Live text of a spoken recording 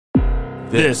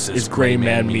This is Gray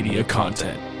Man Media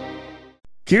content.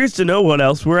 Curious to know what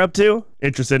else we're up to?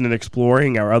 Interested in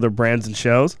exploring our other brands and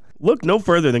shows? Look no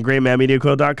further than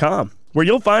GrayManMediaCo.com, where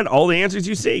you'll find all the answers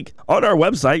you seek. On our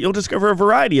website, you'll discover a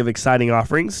variety of exciting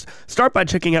offerings. Start by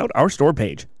checking out our store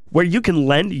page, where you can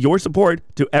lend your support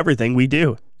to everything we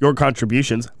do. Your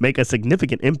contributions make a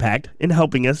significant impact in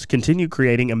helping us continue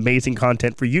creating amazing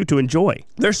content for you to enjoy.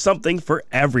 There's something for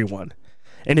everyone.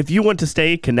 And if you want to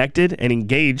stay connected and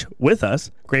engage with us,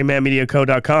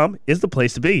 GrayManMediaCo.com is the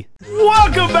place to be.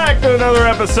 Welcome back to another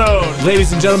episode.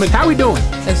 Ladies and gentlemen, how we doing?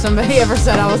 If somebody ever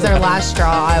said I was their last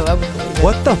straw, I would believe it.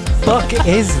 What the fuck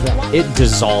is that? It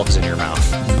dissolves in your mouth.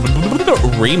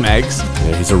 Remegs.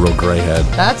 Yeah, he's a real gray head.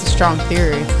 That's a strong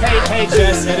theory. Hey,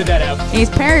 Jess, edit that out. He's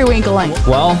periwinkling.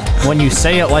 Well, when you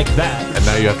say it like that. And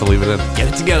now you have to leave it in.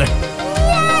 Get it together.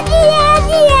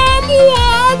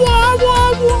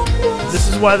 This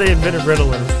is why they invented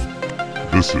Ritalin.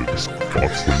 This is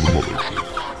Fox from the Mothership.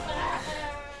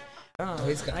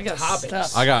 Oh, I got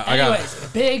stuff. I got. Anyways,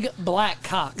 big black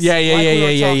cocks. Yeah. Like we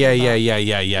were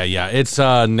talking about. It's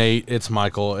Nate. It's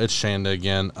Michael. It's Shanda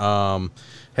again.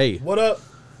 Hey. What up?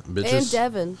 Bitches. And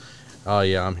Devin. Oh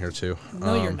yeah, I'm here too.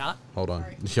 No, you're not. Hold on.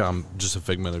 Yeah, I'm just a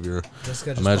figment of your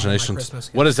Jessica just imagination. bought my Christmas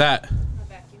gift. What is that?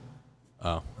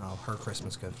 Oh, her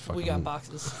Christmas gift. We got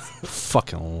boxes.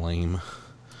 fucking lame.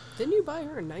 Didn't you buy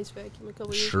her a nice vacuum a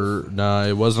couple years ago? Sure. No,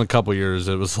 it wasn't a couple years.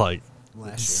 It was like Last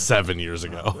year. 7 years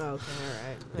ago. Oh, okay, all right.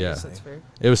 I Yeah. guess that's fair.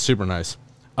 It was super nice.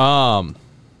 I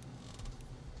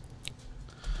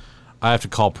have to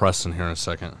call Preston here in a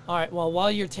second. All right. Well,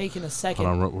 while you're taking a second,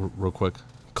 Hold on, real quick.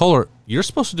 Kohler, you're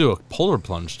supposed to do a polar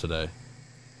plunge today.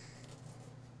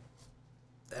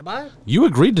 Am I? You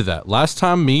agreed to that. Last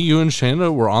time me, you, and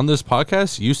Shanda were on this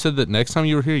podcast, you said that next time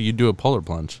you were here, you'd do a polar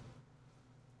plunge.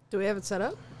 Do we have it set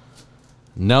up?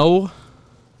 No.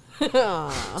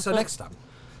 So next time.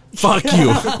 Fuck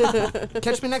you.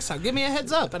 Catch me next time. Give me a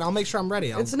heads up, and I'll make sure I'm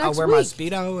ready. It's I'll next wear my week.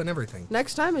 Speedo and everything.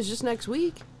 Next time is just next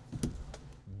week.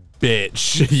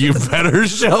 Bitch, you better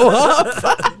show up.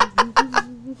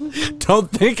 Don't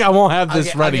think I won't have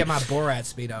this I'll ready. get my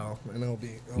Borat Speedo, and it'll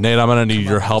be... Nate, I'm going to need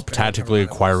Come your on, help just barely tactically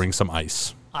cover my acquiring some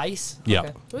ice. ice. Yeah.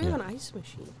 Okay. We have an ice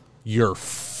machine. You're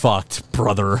fucked,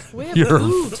 brother. We have You're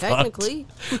ooh, fucked. technically.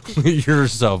 You're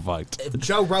so fucked. If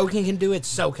Joe Rogan can do it,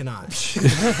 so can I.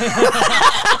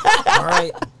 All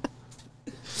right.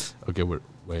 Okay,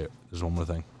 wait. There's one more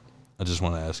thing. I just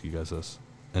want to ask you guys this.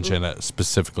 And Shana,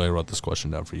 specifically, I wrote this question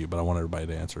down for you, but I want everybody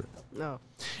to answer it. No.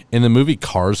 In the movie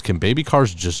Cars, can baby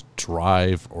cars just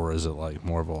drive, or is it like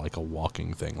more of a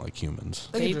walking thing like humans?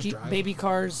 They can just drive. Baby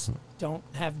cars don't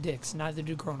have dicks. Neither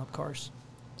do grown-up cars.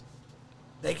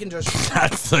 They can just...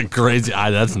 That's the crazy.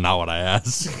 That's not what I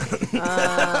asked.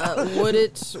 Would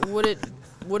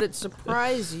it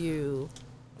surprise you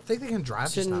I think they can drive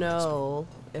to just not know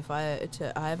if I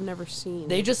have never seen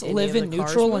They just any live of in the Cars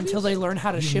neutral movies? until they learn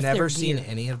how to You've shift their never seen gear.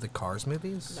 any of the Cars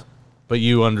movies? No. But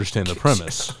you understand the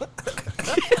premise.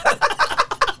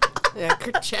 Yeah,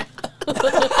 ka-chow.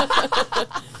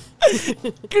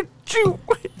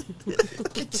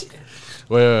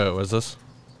 Wait, what's this?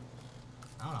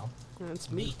 I don't know.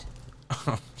 That's meat.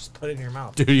 Just put it in your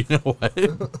mouth. Dude, you know what?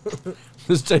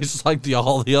 This tastes like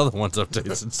all the other ones I've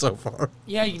tasted so far.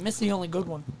 Yeah, you missed the only good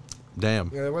one. Damn.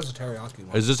 Yeah, there was a teriyaki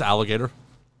one. Is this alligator?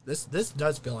 This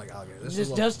does feel like alligator. This This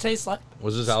is a does taste like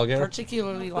Was this alligator?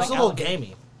 particularly little, like this is a little alligator.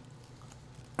 gamey.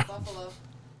 Buffalo.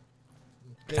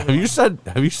 Have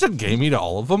you said gamey to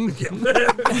all of them?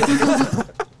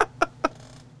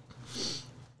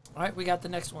 All right, we got the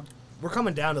next one. We're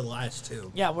coming down to the last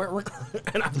two. Yeah, we're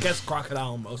And I've guessed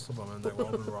crocodile on most of them, and they've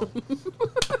all been wrong.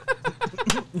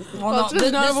 well, Well, no, it's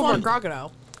just none of them are one,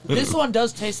 crocodile. this one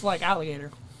does taste like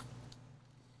alligator.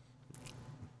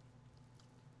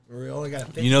 We only got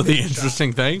 50 You know the shot.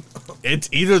 interesting thing? It's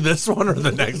either this one or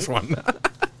the next one.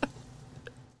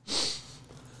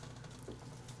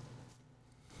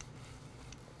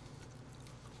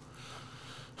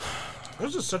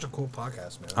 This is such a cool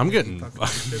podcast, man. I'm getting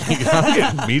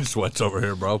meat sweats over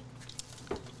here, bro.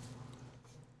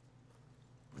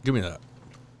 Give me that.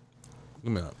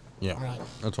 Give me that. Yeah, Right.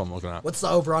 that's what I'm looking at. What's the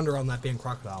over-under on that being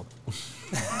crocodile?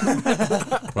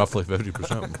 Roughly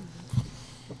 50%.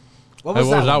 What Hey,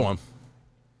 what was that one?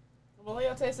 Well,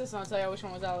 y'all taste this and I'll tell you which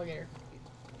one was alligator.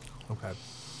 Okay.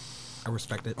 I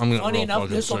respect it. I'm gonna Funny roll enough,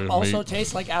 fucking this one say also meat.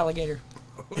 tastes like alligator.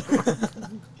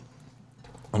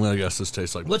 I'm gonna guess this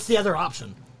tastes like. What's the other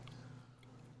option?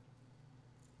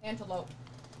 Antelope.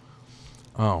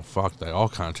 Oh fuck! They all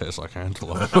kind of taste like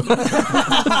antelope.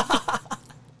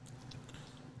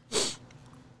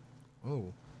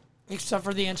 Oh. Except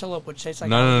for the antelope, which tastes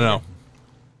like No.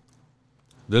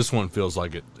 This one feels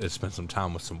like it spent some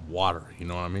time with some water. You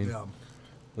know what I mean? Yeah.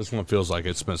 This one feels like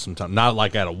it spent some time, not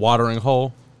like at a watering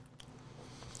hole.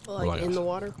 Like, Like in a- the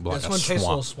water. but like This a one tastes a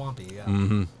little swamp. swampy.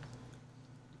 Yeah.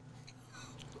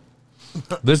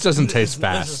 This doesn't taste This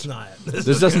fast. is not.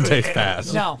 This doesn't taste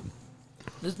fast. No.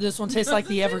 This one tastes like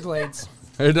the Everglades.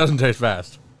 It doesn't taste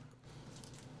fast.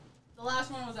 The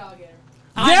last one was alligator.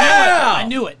 I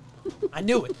knew it. I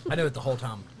knew it. I knew it the whole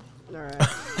time. All right.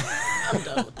 I'm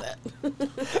done with that.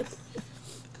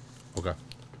 Okay.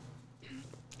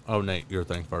 Oh, Nate, your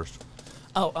thing first.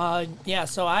 Oh, yeah,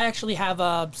 so I actually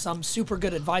have some super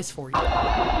good advice for you.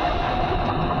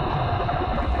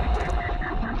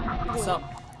 So,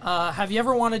 have you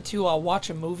ever wanted to watch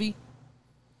a movie?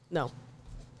 No.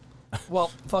 Well,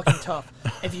 fucking tough.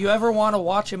 If you ever want to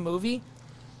watch a movie,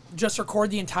 just record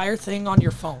the entire thing on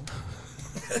your phone.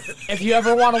 If you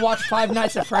ever want to watch Five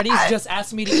Nights at Freddy's, just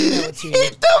ask me to email it to you.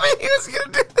 Tell me he was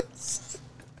gonna do this.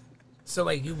 So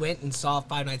wait, you went and saw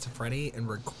Five Nights at Freddy and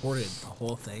recorded the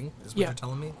whole thing? Is what Yeah. you're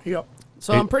telling me? Yep.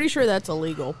 So I'm pretty sure that's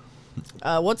illegal.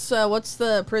 What's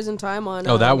the prison time on?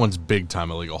 Oh, that one's big time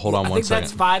illegal. Hold on I one think second.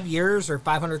 that's 5 years or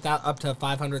 500,000 up to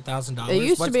 $500,000. It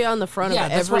used to be on the front Yeah,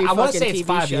 of that's every what- I wanna fucking say it's TV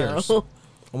 5 show. years.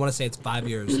 I want to say it's 5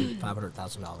 years and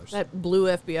 $500,000 That blue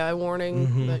FBI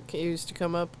warning that used to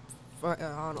come up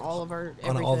on all of our on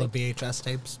everything. all the VHS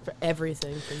tapes. for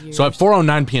everything for years. So at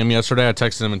 4:09 p.m. yesterday, I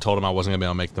texted him and told him I wasn't going to be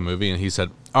able to make the movie. And he said,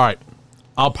 all right,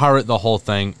 I'll pirate the whole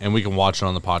thing and we can watch it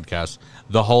on the podcast.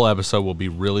 The whole episode will be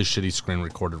really shitty screen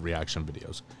recorded reaction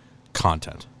videos.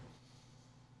 Content.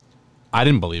 I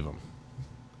didn't believe him.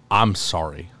 I'm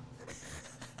sorry.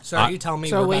 So are you telling me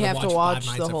So we're we about have to Five watch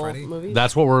Nights the at whole Freddy? movie.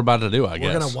 That's what we're about to do, I We're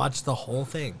guess. gonna watch the whole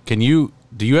thing. Do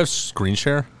you have screen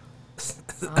share?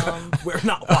 We're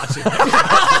not watching it.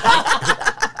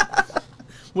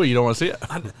 Well, you don't want to see it?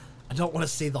 I don't want to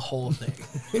see the whole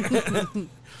thing.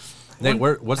 Nate,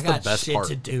 what's I the got best shit part?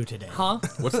 to do today. Huh?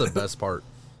 What's the best part?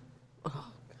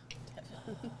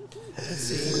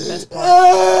 Best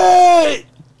part.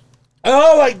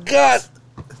 Oh my god!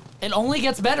 It only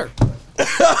gets better.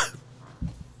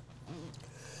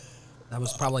 That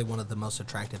was probably one of the most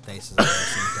attractive faces I've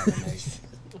ever seen Devin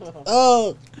make.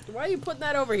 Oh, Why are you putting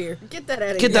that over here? Get that out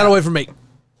of get here. that away from me!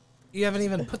 You haven't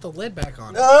even put the lid back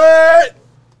on.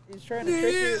 He's trying to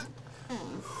trick you.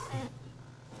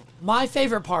 My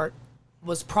favorite part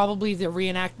was probably the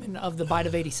reenactment of the Bite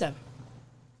of 87.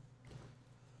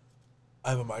 I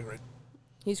have a migraine.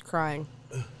 He's crying.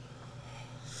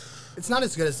 It's not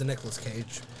as good as the Nicolas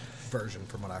Cage version,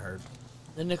 from what I heard.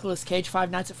 The Nicolas Cage Five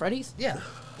Nights at Freddy's? Yeah,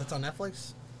 that's on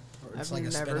Netflix. Or it's I've like a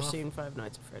never spin-off. seen Five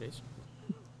Nights at Freddy's.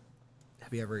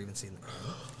 Have you ever even seen the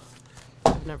game?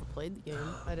 I've never played the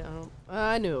game.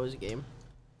 I knew it was a game.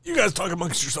 You guys talk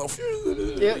amongst yourself.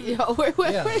 Yeah, where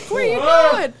Yeah. are you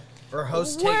going? Or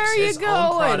host Where takes are you his own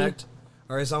going? product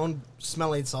or his own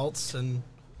smelling salts and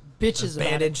Bitches about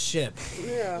banded it. shit.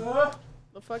 Yeah.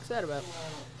 The fuck's that about?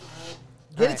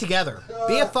 Get Alright. it together.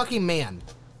 Be a fucking man.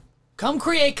 Come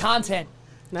create content.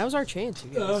 Now's our chance,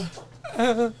 you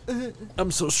guys.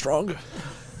 I'm so strong.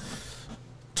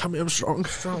 Tell me I'm strong.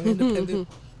 Strong, independent.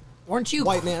 Weren't you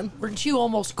White man. Weren't you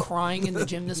almost crying in the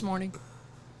gym this morning?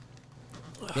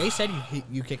 Yeah, he said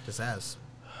you kicked his ass.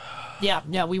 Yeah,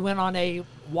 we went on a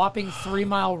whopping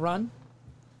 3-mile run.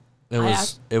 It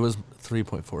was- was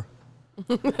 3.4.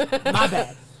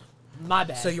 My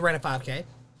bad. So you ran a 5K?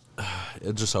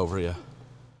 Just over, yeah.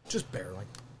 Just barely.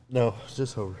 No,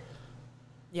 just over.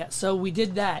 Yeah, so we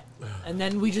did that, and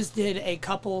then we just did a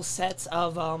couple sets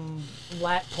of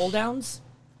lat pull downs,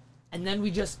 and then we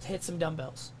just hit some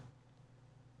dumbbells.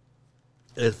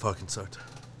 It fucking sucked.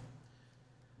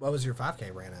 What was your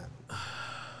 5K ran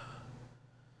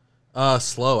at?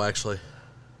 Slow actually.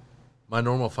 My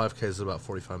normal 5K is about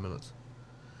 45 minutes.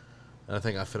 And I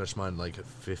think I finished mine like at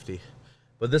 50.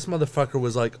 But this motherfucker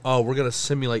was like, "Oh, we're gonna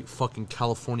simulate fucking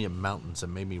California mountains,"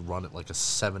 and made me run at like a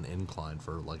 7 incline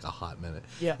for like a hot minute.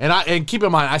 Yeah. And keep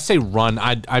in mind, I say run,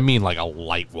 I mean like a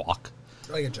light walk.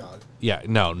 Like a jog. Yeah,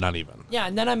 no, not even. Yeah,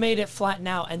 and then I made it flatten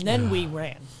out, and then we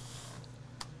ran.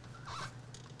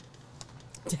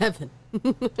 Devin.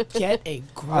 Get a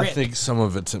grip. I think some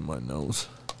of it's in my nose.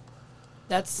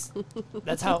 That's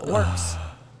how it works.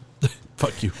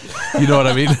 Fuck you. You know what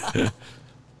I mean?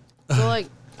 So, like,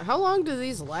 how long do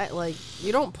these like,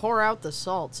 you don't pour out the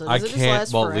salt, so does I it just can't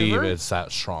last believe forever? it's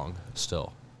that strong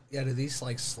still. Yeah, do these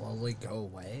like slowly go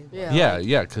away? Yeah. Yeah, like-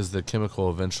 yeah, because the chemical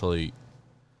eventually.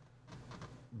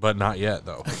 But not yet,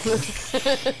 though.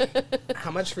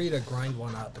 How much for you to grind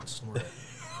one up and snort it?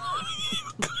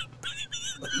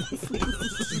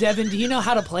 Devin, do you know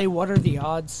how to play What Are the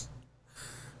Odds?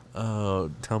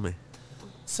 Tell me.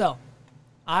 So,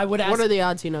 I would ask What are the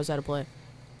odds he knows how to play?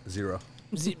 0.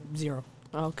 0.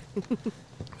 Oh, okay.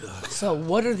 So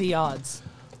what are the odds?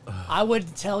 I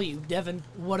would tell you, Devin,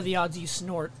 what are the odds you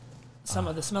snort some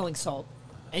of the smelling salt?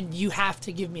 And you have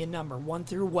to give me a number, 1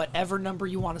 through whatever number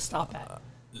you want to stop at.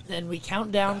 Then we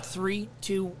count down 3,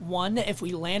 2, 1. If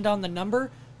we land on the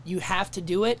number, you have to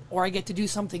do it, or I get to do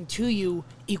something to you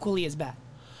equally as bad.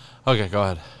 Okay, go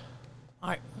ahead. All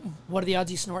right. What are the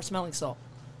odds you snort smelling salt?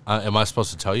 Am I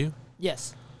supposed to tell you?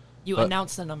 Yes. You But-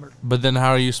 announce the number. But then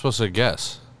how are you supposed to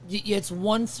guess? It's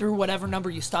 1 through whatever number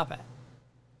you stop at.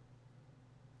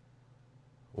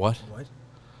 What? What?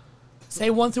 Say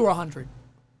 1 through 100.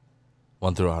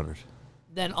 1 through 100.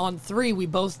 Then on 3, we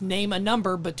both name a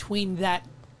number between that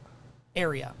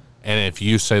area. And if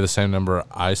you say the same number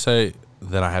I say,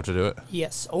 then I have to do it?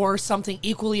 Yes. Or something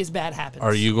equally as bad happens.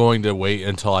 Are you going to wait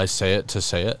until I say it to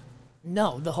say it?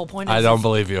 No, the whole point is I don't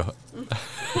believe you.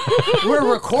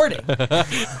 we're recording. There's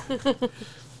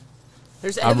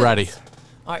I'm evidence. ready.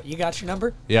 All right, you got your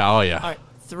number? Yeah, oh yeah. All right,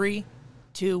 3,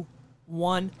 2,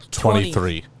 1,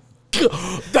 23.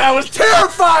 That was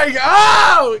terrifying!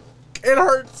 Oh! It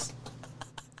hurts.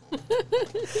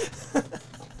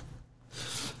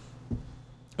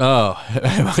 Oh,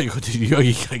 Michael, did you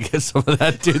gotta get some of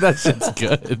that, dude? That shit's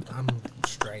good. I'm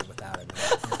straight without it.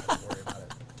 Man. Don't worry about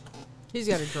it. He's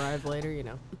got to drive later, you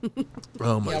know.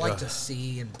 Oh my Yeah, I like god. to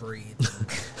see and breathe.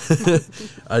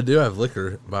 I do have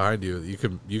liquor behind you. You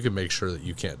can make sure that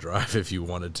you can't drive if you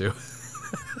wanted to.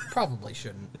 Probably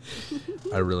shouldn't.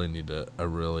 I really need to. I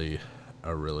really.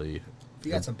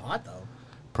 You got some pot though.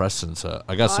 Preston's.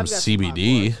 I got some I've got some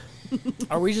CBD.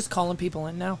 Are we just calling people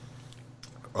in now?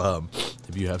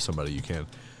 If you have somebody, you can.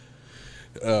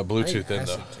 Bluetooth in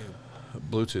acid though. too.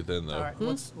 Bluetooth in though. All right,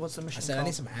 what's the I mission said I called?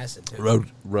 need some acid too. Road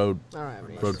All right,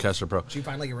 Reese. Roadcaster Pro. Did you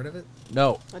finally get rid of it?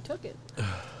 No. I took it.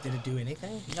 Did it do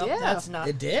anything? Nope, Yeah. that's not.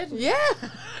 It did? Yeah,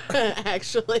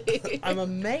 actually. I'm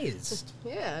amazed.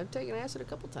 Yeah, I've taken acid a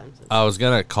couple times. I was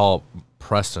gonna call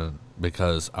Preston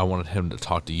because I wanted him to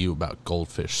talk to you about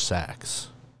goldfish sacks,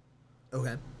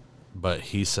 Okay. but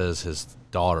he says his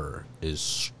daughter is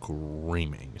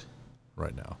screaming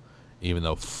right now, even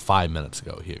though 5 minutes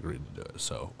ago he agreed to do it.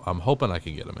 So I'm hoping I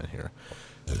can get him in here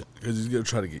because he's gonna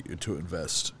try to get you to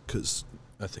invest. Because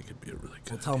I think it'd be a really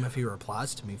good. Tell him if he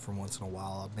replies to me from once in a while,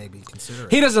 I'll maybe consider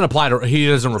it. He doesn't reply to. He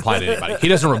doesn't reply to anybody. He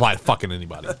doesn't reply to fucking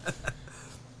anybody.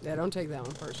 Yeah, don't take that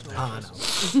one personally. I know.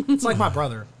 It's like my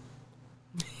brother.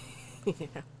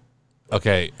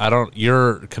 Okay, I don't.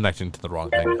 You're connecting to the wrong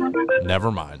thing.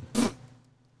 Never mind.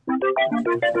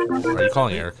 Are you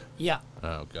calling Eric? Yeah.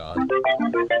 Oh God.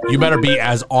 You better be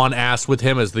as on ass with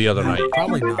him as the other night.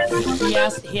 Probably not.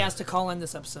 He has to call in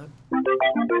this episode.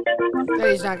 No,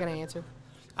 he's not going to answer.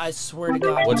 I swear to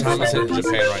God. What time is it in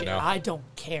Japan right now? I don't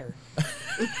care.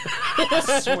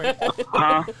 I swear.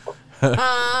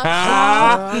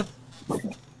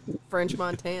 French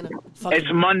Montana. Fucking- It's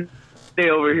Monday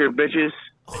over here, bitches.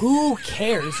 who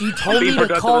cares? You told Be me to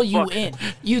productive call as you fuck. in.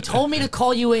 You told me to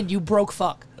call you in. You broke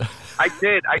fuck. I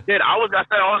did. I said I was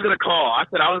gonna call. I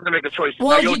said I was gonna make a choice.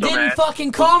 Well, Now, you didn't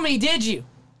fucking call me, did you?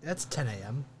 That's 10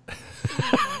 a.m.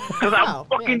 because Wow.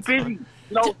 I'm fucking Yeah, busy.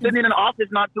 You know, sitting in an office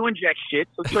not doing jack shit.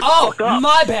 So shut the Oh, fuck up.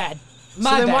 my bad. So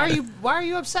My then bad. why are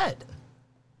you upset?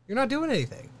 You're not doing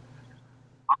anything.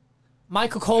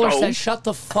 Michael Kohler So? said, "Shut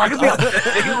the I fuck can be up."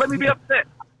 upset. They can let me be upset.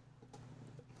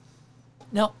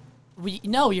 No,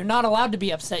 no, you're not allowed to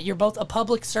be upset. You're both a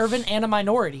public servant and a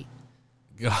minority.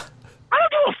 God. I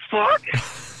don't give a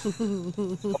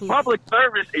fuck. Public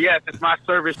service. Yes, it's my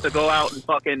service to go out and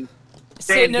fucking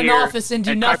Sit in an here office and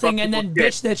do and type up nothing, and then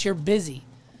people's bitch that you're busy.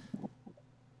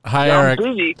 Hi, Yeah, I'm Eric.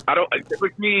 busy. I don't.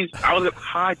 Which means I was.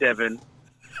 Hi, Devin.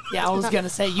 Yeah, I was gonna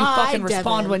say you Hi, fucking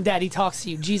respond Devin. when Daddy talks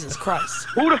to you. Jesus Christ!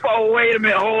 Who the fuck? Oh, wait a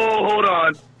minute. Hold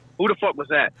on. Who the fuck was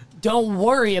that? Don't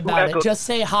worry about it. echoed? Just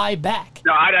say hi back.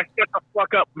 No, I shut the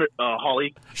fuck up,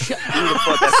 Holly. Sh- Who the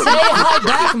fuck? That's say hi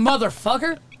back,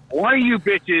 motherfucker. One of you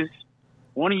bitches.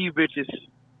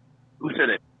 Who said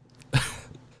it?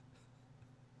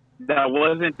 That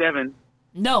wasn't Devin.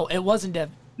 No, it wasn't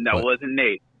Devin. That What? wasn't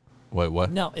Nate. Wait,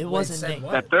 what? No, it wasn't said Nate.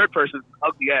 what? That third person's an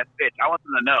ugly ass bitch. I want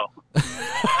them to know.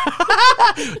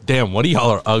 Damn, what of y'all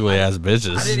are ugly ass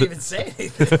bitches? I didn't even say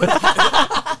anything.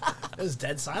 It was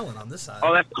dead silent on this side.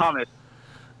 Oh, that's Thomas.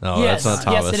 No, Yes, that's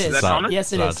not Thomas. yes, it is. It's Is that not- Thomas?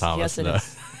 Yes, it it's not is. Thomas, Yes, it no.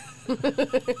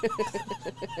 is.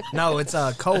 No, it's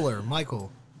Kohler,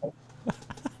 Michael.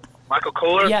 Michael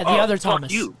Kohler? Yeah, the Oh, other fuck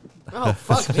Thomas. you. Oh,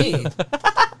 fuck me.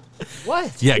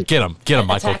 What? Yeah, get him,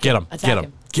 Michael, Attack get him. him, Attack get him,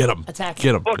 him. Get him. Attack him.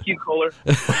 Get him. Fuck you, Kohler.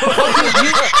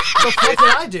 What did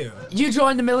I do? You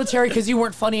joined the military because you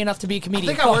weren't funny enough to be a I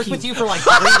comedian. think I worked with you for like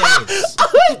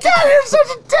 3 days.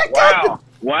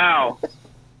 Wow.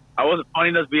 I wasn't funny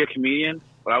enough to be a comedian,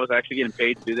 but I was actually getting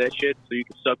paid to do that shit, so you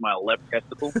could suck my left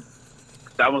testicle.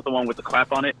 That was the one with the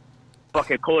clap on it.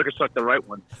 Fucking Kohler could suck the right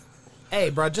one. Hey,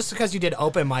 bro, just because you did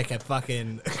open mic at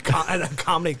fucking at a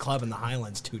comedy club in the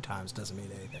Highlands 2 times doesn't mean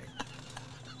anything.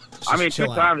 I mean, 2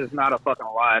 chill out. times is not a fucking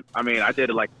lot. I mean, I did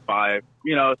it like 5.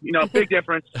 You know, big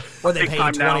difference. Were they Big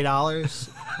paying time now. $20?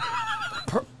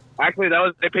 Actually,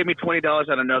 they paid me $20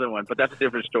 on another one, but that's a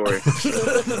different story.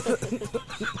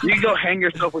 You can go hang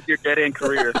yourself with your dead-end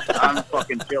career. I'm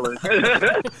fucking chilling. He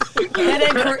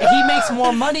makes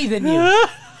more money than you.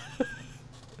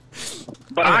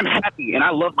 But I'm happy, and I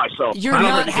love myself. You're I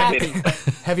don't not really get happy. it.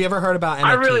 Have you ever heard about NFTs?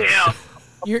 I really am.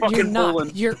 You're fucking not.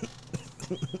 fooling.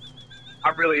 I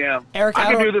really am. Eric, I I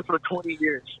can don't- do this for 20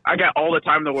 years. I got all the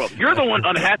time in the world. You're the one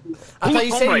unhappy. I thought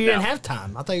you Who's said home right you didn't now? have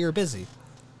time. I thought you were busy.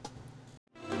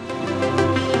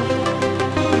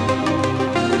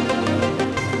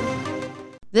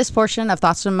 This portion of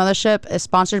Thoughts from the Mothership is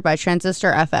sponsored by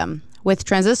Transistor FM. With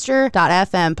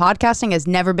Transistor.fm, podcasting has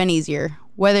never been easier.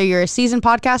 Whether you're a seasoned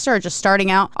podcaster or just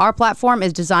starting out, our platform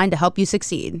is designed to help you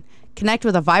succeed. Connect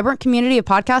with a vibrant community of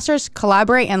podcasters,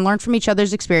 collaborate, and learn from each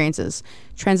other's experiences.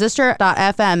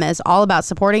 Transistor.fm is all about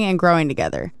supporting and growing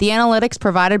together. The analytics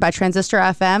provided by Transistor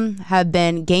FM have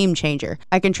been game changer.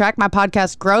 I can track my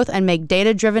podcast growth and make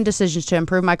data-driven decisions to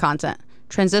improve my content.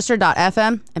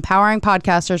 Transistor.fm, empowering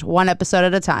podcasters 1 episode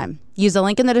at a time. Use the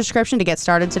link in the description to get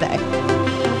started today.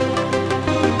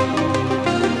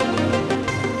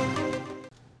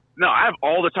 No, I have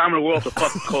all the time in the world to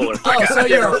fuck Kohler. Oh, so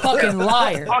you're a fucking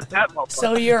liar. Fuck that motherfucker.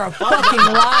 So you're a fucking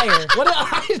liar. What did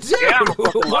I do? Yeah, I'm a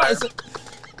fucking What liar. is it?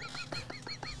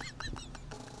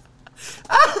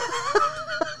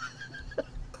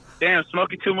 Damn,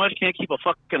 smoking too much can't keep a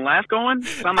fucking laugh going?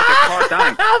 Sound like a car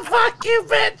dying. Fuck you,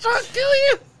 bitch. I'll kill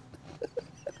you.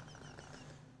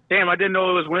 Damn, I didn't know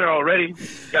it was winter already.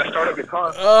 Gotta start up your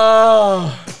car.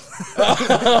 Oh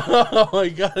my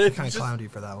god! It Kind of just- clowned you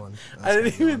for that one. I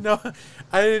didn't even know.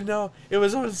 I didn't know it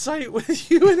was on site with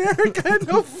you and Eric. I had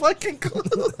no fucking clue.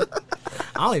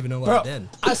 I don't even know what Bro, I did.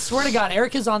 I swear to God,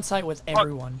 Eric is on site with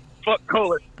everyone. Fuck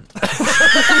Kohler.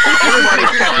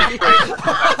 Everybody's fucking straight.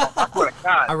 I swear to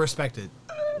I God. respect it.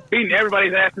 Beating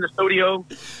everybody's ass in the studio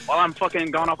while I'm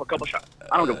fucking gone off a couple shots.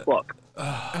 I don't give a fuck.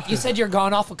 You said you're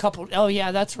gone off a couple. Oh,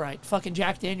 yeah, that's right. Fucking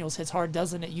Jack Daniels hits hard,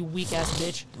 doesn't it, you weak ass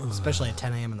bitch? Especially at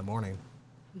 10 a.m. in the morning.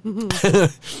 Yeah.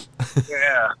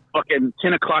 Fucking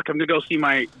 10 o'clock, I'm gonna go see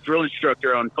my drill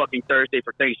instructor on fucking Thursday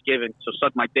for Thanksgiving, so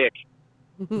suck my dick.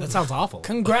 That sounds awful.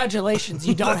 Congratulations,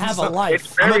 you don't have a It's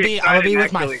life. very I'm gonna be with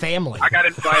exciting, my actually. family. I got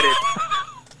invited.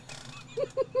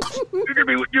 You're gonna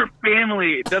be with your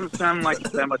family. It doesn't sound like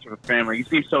it's that much of a family. You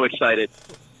seem so excited.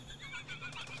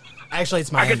 Actually,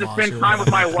 it's my I get to in-laws spend who time are-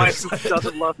 with my wife who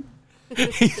doesn't love me.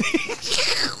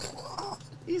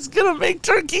 He's gonna make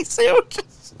turkey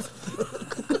sandwiches.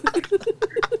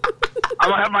 I'm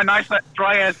gonna have my nice,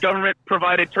 dry-ass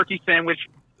government-provided turkey sandwich,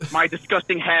 my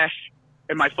disgusting hash,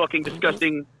 and my fucking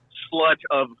disgusting sludge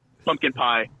of pumpkin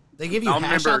pie. They give you I'll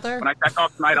hash remember out there? when I jack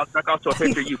off tonight. I'll jack off to a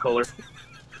picture of you, Kohler.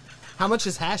 How much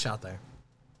is hash out there?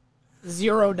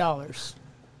 $0.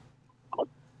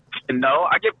 And no,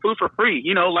 I get food for free.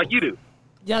 You know, like you do.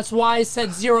 That's why I said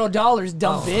 $0,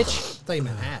 dumb bitch. I thought you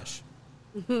meant hash.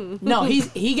 No,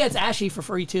 he gets Ashy for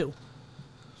free too.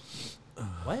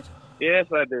 What? Yes,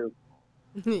 I do.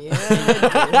 Yeah.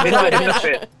 It's a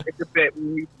bit. It's a bit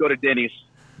when you go to Denny's.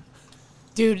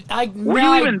 Dude, Were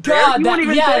you even there? You weren't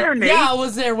even there, Nate. yeah, I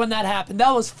was there when that happened.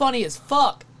 That was funny as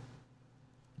fuck.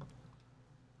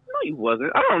 No, you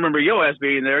wasn't. I don't remember your ass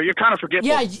being there. You're kind of forgetful.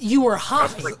 Yeah, you were high.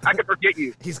 I could forget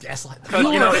you. He's gaslighting. Because,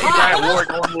 You you know, were if you high. die at war,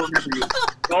 no one will remember you.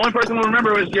 The only person who will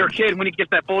remember is your kid when he gets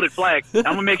that folded flag. I'm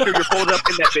going to make sure you're folded up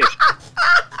in that bitch.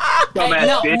 Dumbass Hey,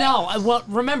 no, bitch. no. Well,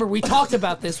 remember, we talked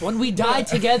about this. When we die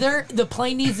together, the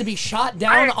plane needs to be shot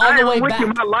down I all the am way with you.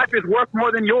 back. My life is worth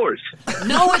more than yours.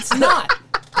 No, it's not.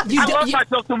 You, I do- love you,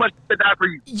 myself too much to die for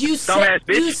you. you dumbass said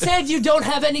bitch. you said you don't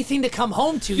have anything to come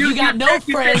home to. You, You got no said-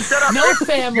 you said friends, shut up, no bitch.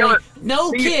 family, Yell it.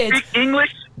 no Do you kids. speak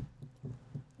English?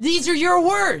 These are your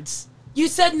words. You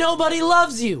said nobody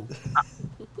loves you.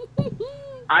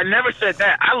 I never said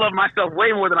that. I love myself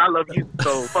way more than I love you.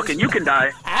 So fucking you can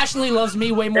die. Ashley loves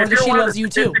me way more If than you're she one of loves the you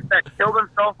too. statistics that kill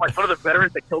themselves, like one of the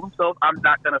veterans that kill themselves, I'm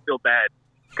not gonna feel bad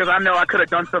because I know I could have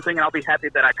done something, and I'll be happy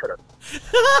that I could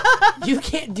have. You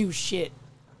can't do shit.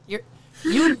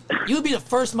 You'd be the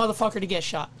first motherfucker to get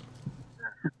shot.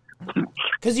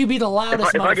 Cause you'd be the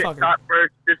loudest If I get motherfucker. shot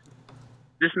first,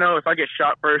 just know if I get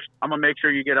shot first, I'm gonna make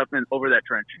sure you get up and over that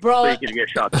trench, Bro, so you can get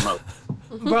shot the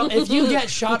most. Bro, if you get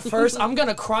shot first, I'm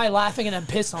gonna cry laughing and then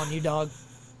piss on you, dog.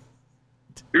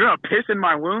 You're gonna piss in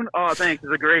my wound? Oh, thanks.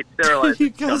 It's a great sterilizer,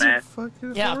 dumbass.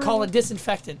 Yeah, I'll call it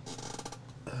disinfectant.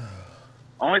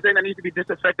 Only thing that needs to be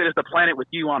disinfected is the planet with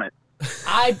you on it.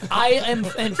 I am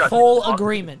in full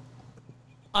agreement.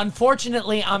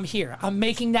 Unfortunately, I'm here. I'm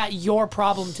making that your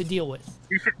problem to deal with.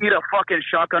 You should eat a fucking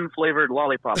shotgun-flavored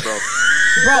lollipop, bro.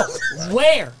 Bro,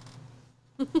 where?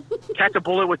 Catch a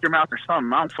bullet with your mouth or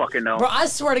something. I don't fucking know. Bro, I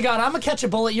swear to God, I'm gonna catch a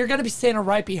bullet. You're gonna be standing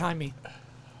right behind me.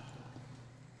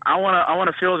 I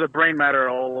wanna feel the brain matter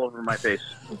all over my face.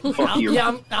 Fuck you.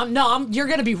 Yeah, you're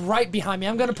gonna be right behind me.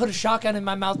 I'm gonna put a shotgun in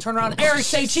my mouth, turn around, Eric,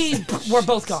 say cheese. We're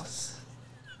both gone.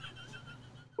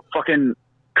 Fucking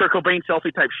Kurt Cobain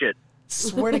selfie type shit.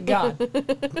 Swear to God.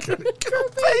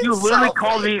 You literally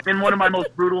called me in one of my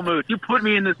most brutal moods. You put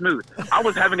me in this mood. I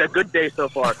was having a good day so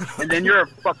far, and then you're a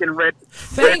fucking red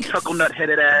chuckle nut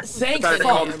headed ass. Thank decided to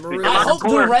fuck. call me stupid. I hope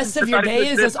the rest of your Decided day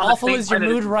to is exist as on the awful same as your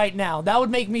planet mood right now. That would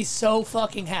make me so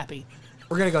fucking happy.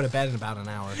 We're gonna go to bed in about an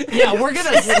hour. Yeah, we're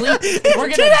gonna sleep. We're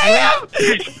gonna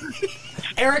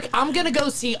Eric, I'm gonna go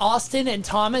see Austin and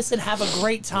Thomas and have a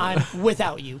great time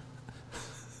without you.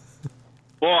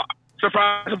 Well,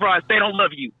 surprise, surprise, they don't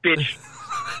love you, bitch.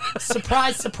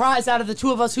 Surprise, surprise, out of the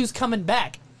two of us, who's coming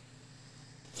back?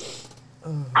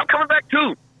 I'm coming back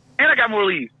too, and I got more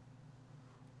leave.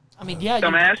 I mean, yeah,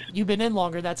 Dumbass. you've been in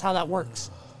longer. That's how that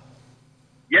works.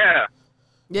 Yeah.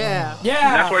 Yeah.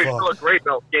 Yeah. That's where you still a gray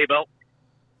belt, gay belt.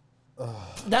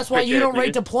 That's why you Bitch don't ass rate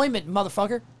nigga. deployment,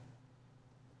 motherfucker.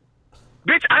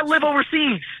 Bitch, I live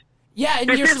overseas. Yeah, and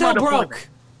This you're is my still broke. deployment.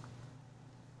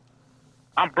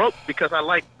 I'm broke because I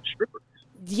like strippers.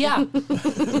 Yeah.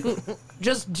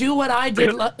 Just do what I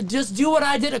did. Just do what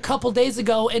I did a couple days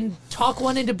ago and talk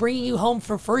one into bringing you home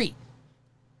for free.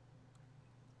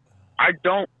 I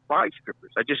don't buy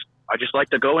strippers. I just like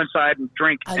to go inside and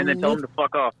drink and then tell them to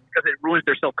fuck off because it ruins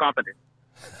their self-confidence.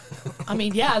 I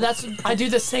mean, yeah, I do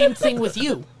the same thing with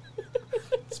you.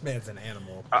 This man's an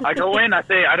animal. I go in, I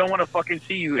say, I don't want to fucking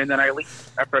see you, and then I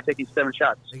leave after I take 7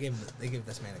 shots. They gave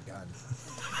this man a gun.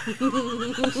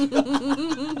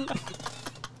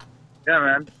 Yeah,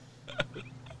 man.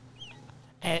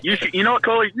 And, You know what,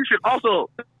 Cole? You should also.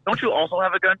 Don't you also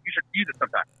have a gun? You should use it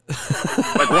sometime.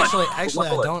 Like what? Actually, One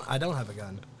bullet. I don't have a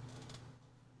gun.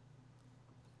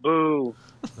 Boo.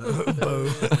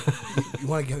 Boo. You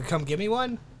want to come give me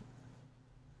one?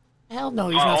 hell no,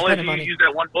 he's not Only if spending you money. use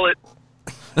that one bullet.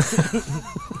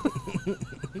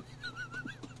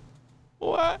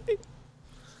 Why?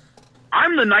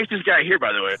 I'm the nicest guy here,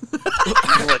 by the way.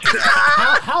 I'm gonna let you know.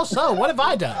 How so? What have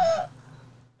I done?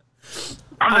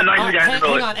 I'm the nicest guy in the Hang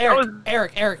village. on, That was-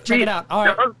 Eric, check it out. All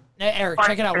right, that was- Hey, Eric,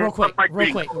 check it out real quick,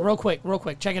 real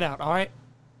quick. Check it out. All right,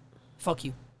 fuck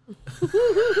you. Hang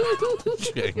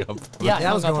up. Yeah,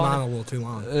 That was hung up going on on a little too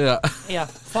long. Yeah. it. Yeah,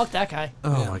 fuck that guy.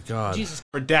 Oh my god. Jesus,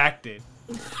 Redacted.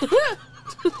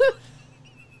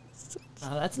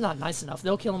 that's not nice enough.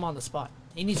 They'll kill him on the spot.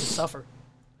 He needs to suffer.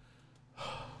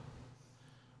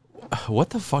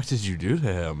 What the fuck did you do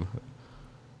to him?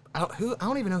 I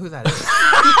don't even know who that is.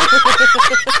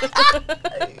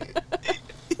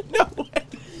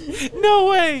 No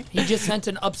way. He just sent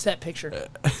an upset picture.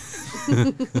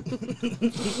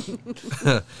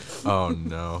 Oh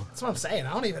no. That's what I'm saying.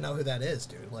 I don't even know who that is,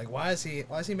 dude. Like, why is he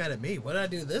mad at me? What did I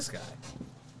do to this guy?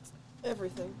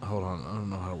 Everything. Hold on, I don't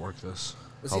know how to work this.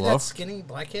 Was Hello? he that skinny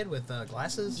black kid with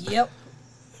glasses? Yep.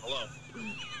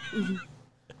 Hello.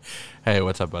 Hey,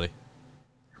 what's up, buddy?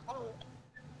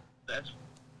 That's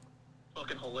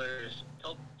fucking hilarious.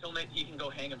 Tell Nate he can go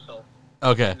hang himself.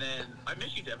 Okay. And then, I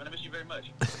miss you, Devin. I miss you very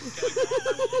much. Tell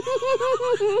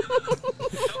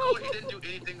Cole he didn't do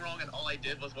anything wrong, and all I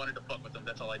did was wanted to fuck with him.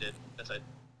 That's all I did. That's it.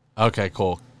 Okay,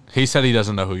 cool. He said he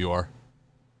doesn't know who you are.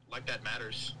 Like that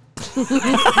matters.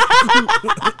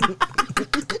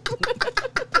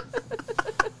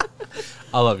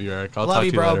 I love you, Eric. I'll Love talk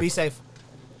you, to you bro. later. Be safe.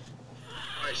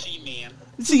 All right, see you, man.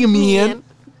 See you, man.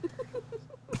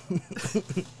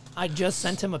 I just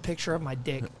sent him a picture of my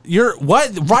dick. You're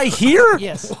what? Right here?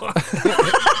 Yes.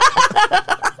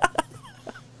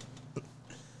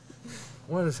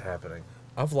 What is happening?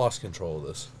 I've lost control of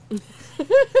this.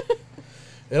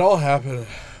 It all happened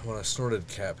when I snorted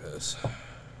cat piss.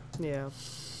 Yeah. What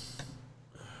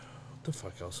the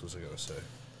fuck else was I gonna say?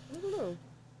 I don't know.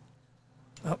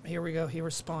 Oh, here we go. He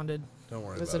responded. Don't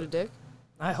worry Was about it a dick?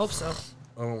 I hope so.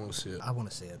 I don't want to see it. I want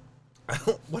to see it.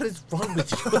 What is wrong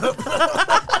with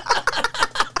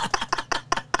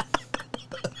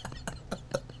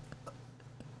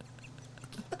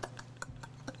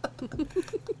you?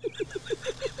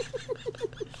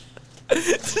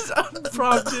 Just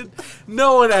unprompted.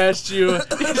 No one asked you.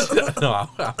 No,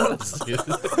 I want to see it.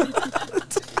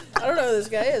 I don't know who this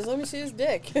guy is. Let me see his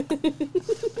dick.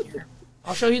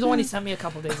 I'll show you the one he sent me a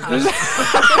couple days ago.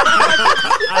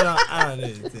 I don't know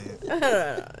anything.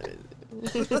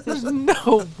 There's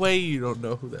no way you don't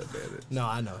know who that man is. No,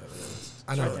 I know who it is.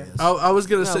 I know who it is. I was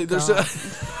gonna say there's a.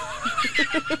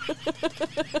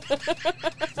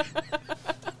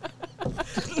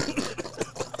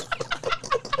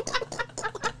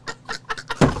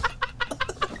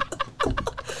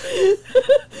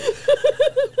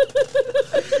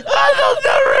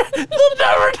 They'll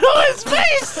never know his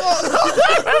face. They'll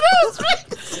never know his face.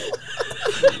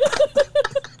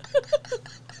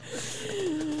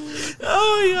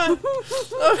 Oh my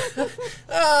god.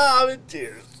 I'm in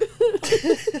tears.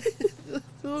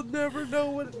 They'll never know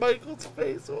what Michael's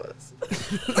face was.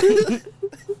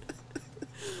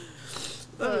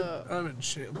 I'm in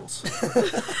shambles.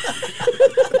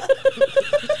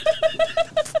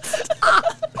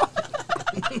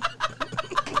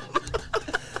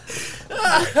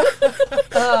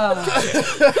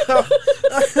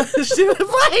 Shit,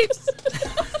 place.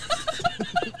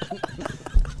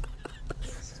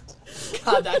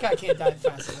 God, that guy can't die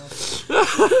fast enough.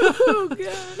 Oh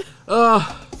god.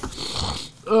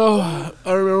 Oh,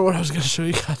 I remember what I was going to show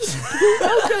you guys.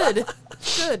 Oh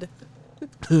good.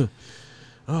 Good.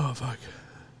 Oh, fuck.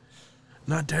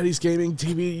 Not Daddy's Gaming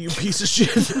TV, you piece of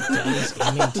shit. Daddy's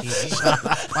Gaming TV.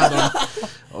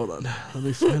 Hold on. Let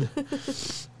me find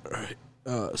it. All right.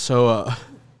 So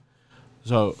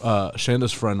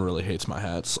Shanda's friend really hates my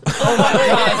hats. Oh my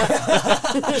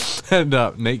god.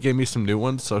 And Nate gave me some new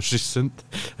ones, so she sent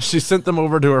them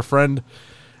over to her friend.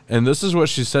 And this is what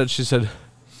she said. She said,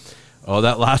 "Oh,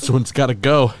 that last one's got to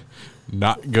go.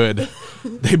 Not good."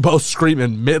 They both scream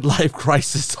in midlife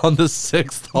crisis on the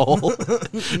 6th hole,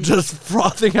 just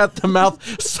frothing at the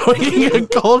mouth, swinging a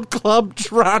gold club,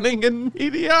 drowning in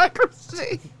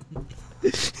mediocrity.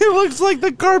 It looks like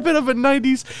the carpet of a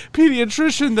 90s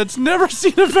pediatrician that's never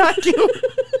seen a vacuum.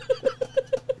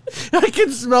 I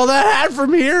can smell that hat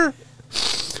from here.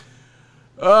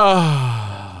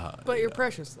 But you're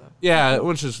precious though. Yeah,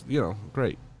 which is,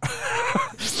 great.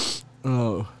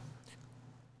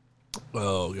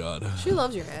 Oh, God. She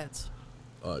loves your hats.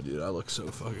 Oh, dude, I look so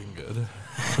fucking good.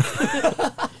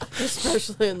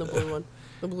 Especially in the blue one.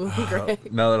 The blue and gray.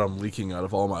 Now that I'm leaking out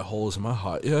of all my holes, am I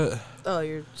hot yet? Oh,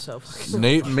 you're so fucking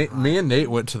Nate, me and Nate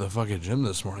went to the fucking gym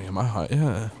this morning. Am I hot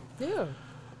yet? Yeah.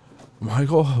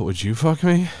 Michael, would you fuck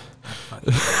me?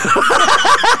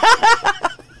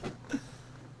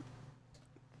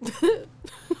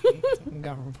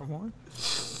 Got room for more?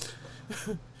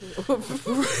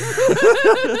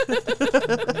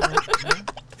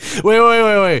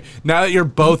 Wait. Now that you're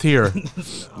both here.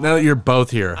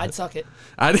 I'd suck it.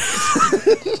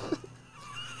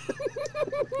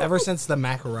 Ever since the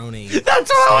macaroni. That's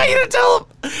what I want you to tell him.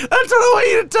 That's what I want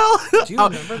you to tell. Do you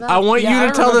remember that? I want Yeah, you I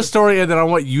to tell remember. the story, and then I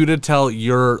want you to tell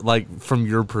your, from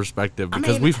your perspective,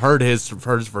 because mean- we've heard his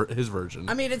version.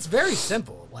 I mean, it's very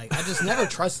simple. Like, I just never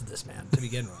trusted this man to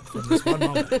begin with from this one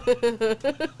moment.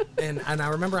 And I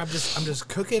remember I'm just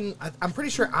cooking. I'm pretty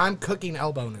sure I'm cooking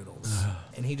elbow noodles,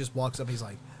 and he just walks up. He's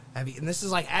like, "Have you?" And this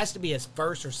is has to be his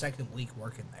first or second week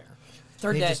working there.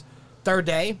 Third And he day. third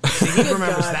day. See, he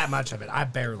remembers that much of it. I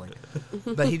barely.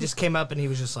 But he just came up and he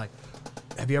was just like,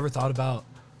 "Have you ever thought about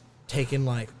taking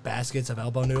baskets of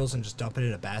elbow noodles and just dumping it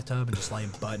in a bathtub and just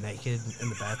laying butt naked in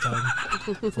the bathtub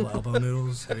full of elbow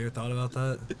noodles? Have you ever thought about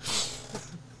that?"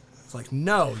 It's like,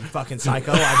 "No, you fucking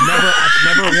psycho.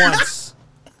 I've never once."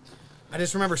 I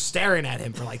just remember staring at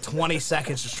him for 20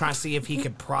 seconds, just trying to see if he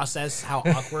could process how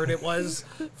awkward it was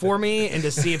for me, and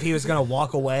to see if he was gonna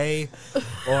walk away,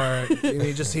 or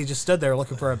he just stood there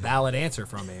looking for a valid answer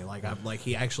from me.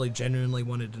 He actually genuinely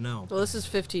wanted to know. Well, this is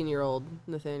 15-year-old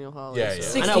Nathaniel Holly. Yeah,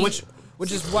 so- yeah. I know, which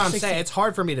is what I'm saying. It's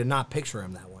hard for me to not picture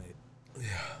him that way.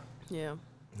 Yeah.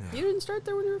 You didn't start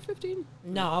there when you were 15?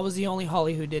 No, I was the only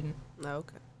Holly who didn't. No,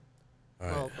 okay.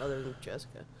 Well, other than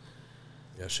Jessica.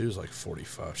 Yeah, she was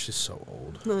 45. She's so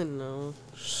old. I know.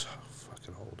 So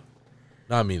fucking old.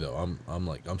 Not me though.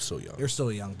 I'm still young. You're still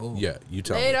a young bull. Yeah, you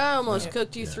tell Nate, me. I almost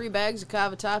cooked you 3 bags of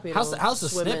cavatappi. How's the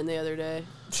swimming snip? the other day?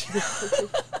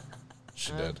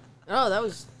 She did. Oh, that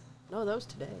was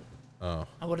today. Oh,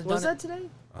 I would have Was done that today?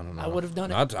 I don't know. I would have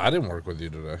done it. I didn't work with you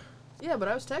today. Yeah, but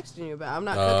I was texting you about. I'm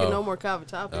not cooking no more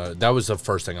cavatappi. That was the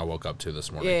first thing I woke up to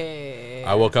this morning. Yeah.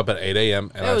 I woke up at 8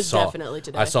 a.m. and It I was saw definitely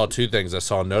today. I saw 2 things. I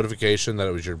saw a notification that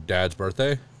it was your dad's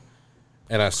birthday,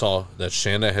 and I saw that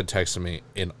Shanda had texted me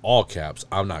in all caps,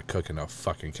 I'm not cooking a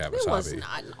fucking It Wasabi. was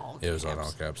not in all caps. It was on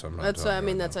all caps. I'm not That's telling I you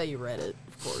mean right that's now. how you read it,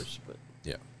 of course, but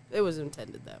Yeah. it was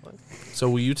intended that way. So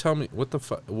will you tell me what the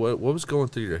fuck? What was going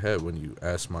through your head when you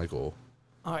asked Michael?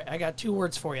 All right, I got 2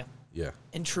 words for you. Yeah.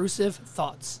 Intrusive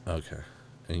thoughts. Okay.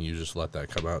 And you just let that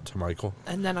come out to Michael?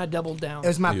 And then I doubled down. It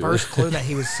was my You- first clue that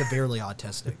he was severely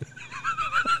autistic.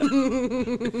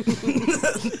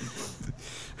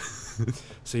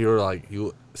 So you were like,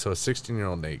 so a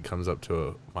 16-year-old Nate comes up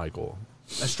to Michael.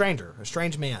 A stranger, a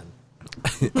strange man.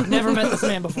 Never met this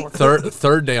man before.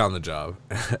 Third day on the job.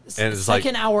 And it's like,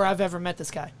 Second hour I've ever met this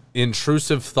guy.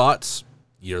 intrusive thoughts,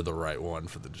 you're the right one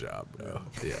for the job, bro.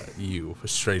 Yeah, you, a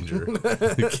stranger.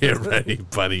 Get ready,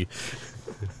 buddy.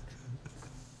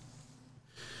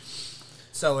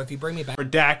 So if you bring me back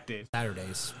Redacted.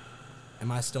 Saturdays,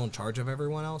 am I still in charge of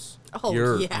everyone else? Oh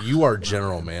yeah. You are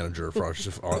general manager for on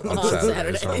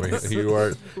Saturdays. Saturdays. You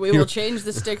are. We will change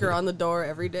the sticker on the door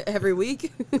every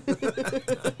week.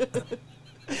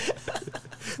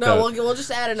 No, we'll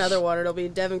just add another one. It'll be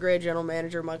Devin Gray, general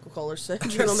manager, Michael Kohler,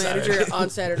 general manager on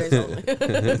Saturdays only.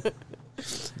 That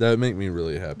would make me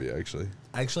really happy, actually.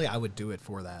 Actually, I would do it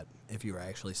for that if you were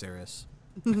actually serious.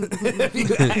 If you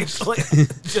actually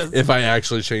just If I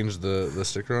actually change the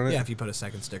sticker on it, yeah, if you put a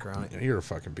second sticker on it. Yeah, you're a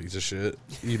fucking piece of shit.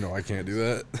 You know I can't do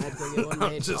that. I'd go get one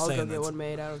made. just I'll go saying get that's- one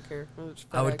made. I don't care. It's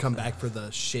I would FedEx. come back for the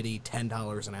shitty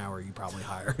 $10 an hour you probably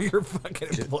hire your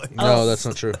fucking employee. No, that's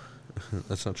not true.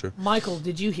 That's not true. Michael,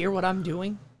 did you hear what I'm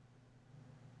doing?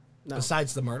 No.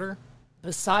 Besides the murder?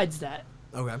 Besides that,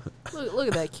 Okay. Look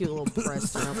at that cute little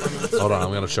Preston up on that. Hold on,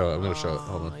 I'm gonna show it.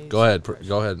 Hold on. he's Go ahead.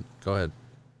 Go ahead.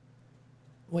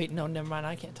 wait, no, never mind.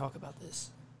 I can't talk about this.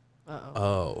 Uh-oh.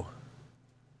 Oh.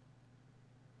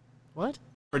 What?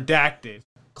 Redacted.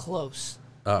 Close.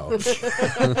 Oh.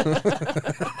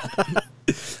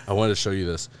 I wanted to show you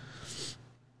this.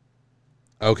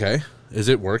 Okay. Is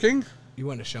it working? You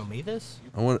want to show me this?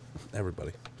 I want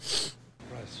everybody.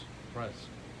 Press.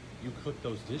 You cooked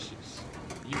those dishes.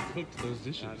 You cooked those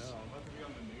dishes.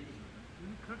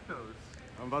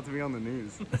 I'm about to be on the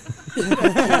news. He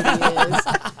is.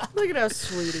 Look at how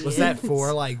sweet he Was is. that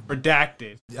for like?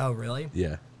 Redacted. Oh, really?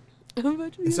 Yeah.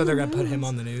 So they're gonna put him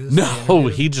on the news? No,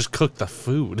 he just cooked the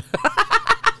food.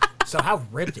 So how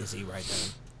ripped is he right then?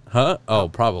 Huh? Oh,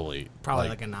 probably. Probably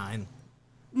like a 9.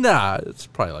 Nah, it's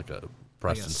probably like a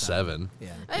Preston 7. 7. Yeah.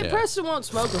 Hey, Yeah. Preston won't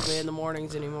smoke with me in the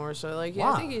mornings anymore, so like, yeah,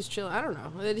 I Why? think he's chilling. I don't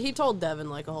know. He told Devin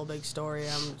like a whole big story.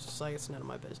 I'm just like, it's none of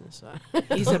my business. So.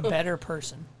 He's a better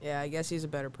person. Yeah, I guess he's a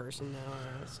better person now.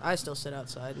 I still sit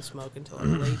outside and smoke until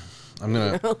I'm late. I'm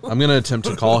gonna attempt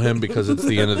to call him because it's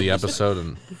the end of the episode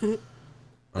and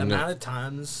The I'm amount gonna, of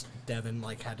times Devin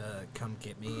like had to come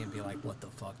get me and be like, "What the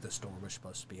fuck? The store was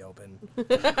supposed to be open."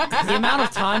 The amount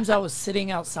of times I was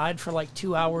sitting outside for like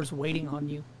 2 hours waiting on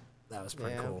you. That was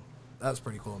pretty Yeah. cool. That was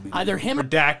pretty cool of me. Either him or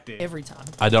Redacted. every time.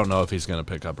 I don't know if he's gonna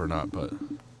pick up or not, but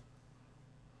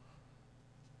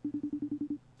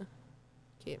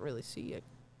Can't really see you,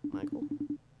 Michael.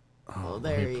 Oh,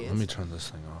 there he is. Let me turn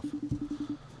this thing off.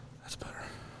 That's better.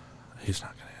 He's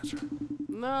not gonna answer.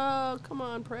 No, come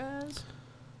on, Prez.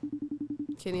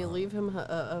 Can you leave him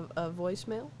a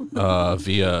voicemail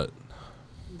Via.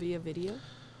 via video?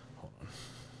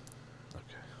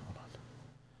 Okay,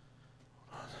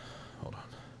 hold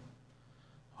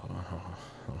on.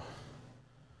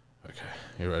 Okay,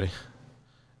 you ready?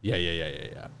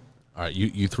 Yeah. All right,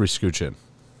 you three scooch in.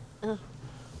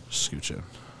 Scooch in.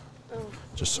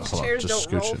 Just These hold on. chairs Just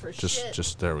don't scooch roll in. for Just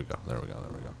shit. there we go. Okay,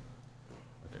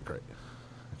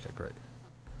 great.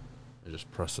 You just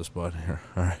press this button here.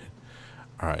 All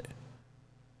right.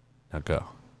 Now go.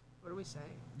 What do we say?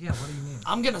 Yeah. What do you mean?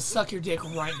 I'm gonna suck your dick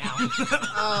right now.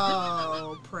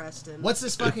 Oh, Preston. What's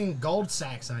this fucking gold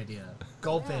sacks idea?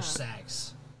 Goldfish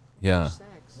sacks. Yeah.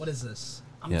 Sex? What is this?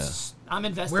 Yeah. I'm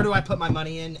investing. Where do I put my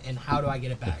money in, and how do I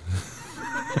get it back?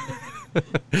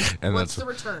 And What's that's the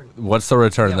return? what's the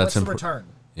return? Yeah, that's what's the return?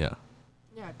 Yeah.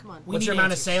 Yeah, come on. We What's need your amount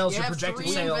of answers. sales? You Your have projected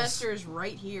 3 sales? investors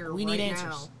right here. We right need now.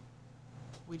 answers.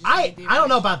 We just I need the don't know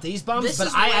information. about these bums, This but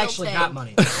is I Whale actually got Tank.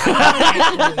 money.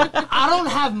 I don't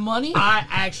have money. I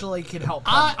actually can help.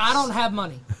 I don't have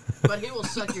money. But he will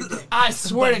suck your dick. I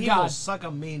swear But to he will God. suck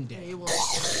a mean He dick. will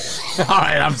All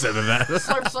right, I'm sending that.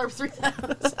 slurp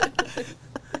 3,000.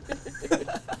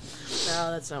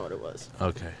 No, that's not what it was.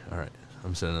 Okay, all right.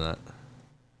 I'm sending that.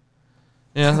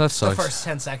 Yeah, that The sucks. first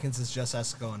 10 seconds is just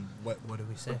us going, what do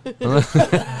we say?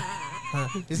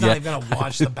 He's not Yeah. even going to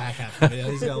watch the back half of the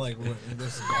video. He's going to like,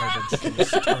 this is garbage.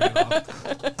 Just turn it off.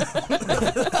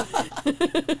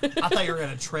 I thought you were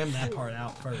going to trim that part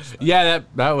out first. but- Yeah,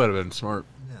 that would have been smart.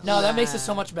 No, that makes it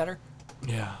so much better.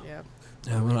 Yeah. Yeah.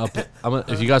 Yeah, I'm gonna up it.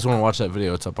 If you guys want to watch that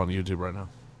video, it's up on YouTube right now.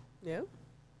 Yeah.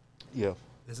 Yeah.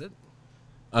 Is it?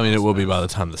 I mean, it will be by the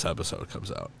time this episode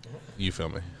comes out. You feel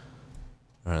me?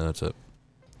 All right, that's it.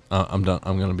 I'm done.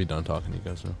 I'm gonna be done talking to you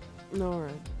guys now. No, all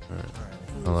right. All right.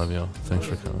 I love y'all. Thanks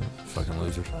for coming. Fucking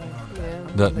losers.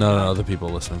 Yeah. No, other people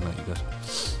listening, not you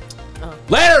guys. Oh.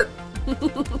 Later!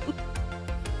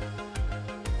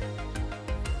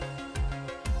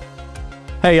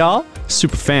 Hey y'all,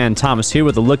 Superfan Thomas here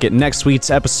with a look at next week's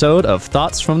episode of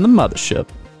Thoughts from the Mothership.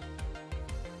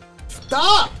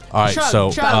 Stop! All right,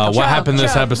 what happened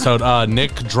this episode?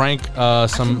 Nick drank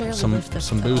some booze.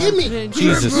 Give me-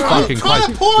 Jesus I'm fucking trying to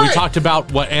Christ! pour We it. talked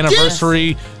about what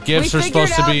anniversary gifts are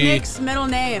supposed to be. Nick's middle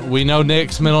name. We know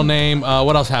Nick's middle name.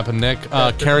 What else happened, Nick?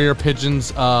 Carrier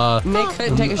pigeons. Nick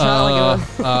couldn't take a shot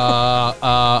like a.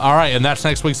 All right, and that's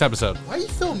next week's episode. Why are you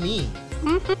so mean?